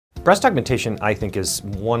Breast augmentation, I think, is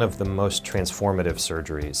one of the most transformative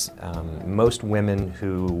surgeries. Most women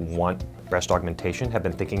who want breast augmentation have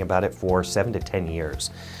been thinking about it for 7 to 10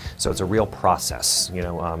 years. So it's a real process.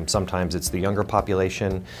 Sometimes it's the younger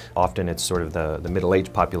population, often it's sort of the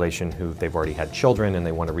middle-aged population who they've already had children and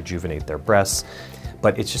they want to rejuvenate their breasts.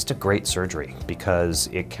 But it's just a great surgery because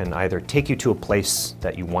it can either take you to a place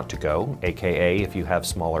that you want to go, aka if you have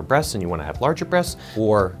smaller breasts and you want to have larger breasts,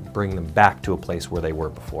 or bring them back to a place where they were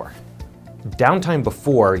before. Downtime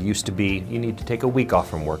before used to be you need to take a week off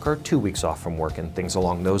from work or 2 weeks off from work and things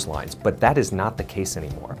along those lines, but that is not the case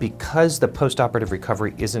anymore. Because the postoperative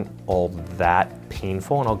recovery isn't all that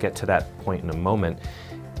painful, and I'll get to that point in a moment,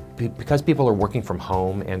 because people are working from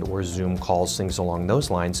home and or Zoom calls, things along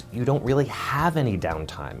those lines, you don't really have any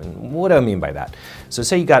downtime. And what do I mean by that? So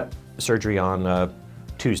say you got surgery on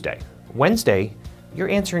Tuesday. Wednesday, you're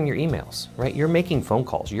answering your emails, right? You're making phone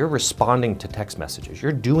calls, you're responding to text messages,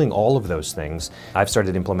 you're doing all of those things. I've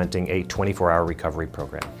started implementing a 24-hour recovery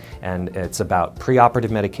program, and it's about preoperative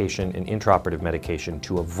medication and intraoperative medication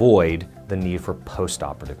to avoid the need for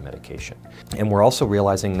postoperative medication. And we're also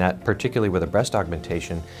realizing that, particularly with a breast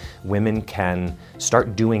augmentation, women can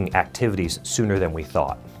start doing activities sooner than we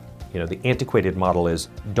thought. The antiquated model is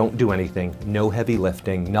don't do anything, no heavy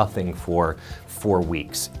lifting, nothing for 4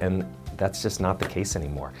 weeks. And that's just not the case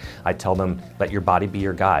anymore. I tell them, let your body be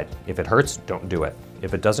your guide. If it hurts, don't do it.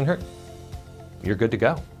 If it doesn't hurt, you're good to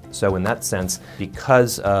go. So in that sense,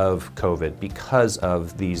 because of COVID, because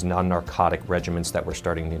of these non-narcotic regimens that we're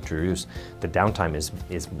starting to introduce, the downtime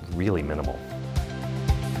is really minimal.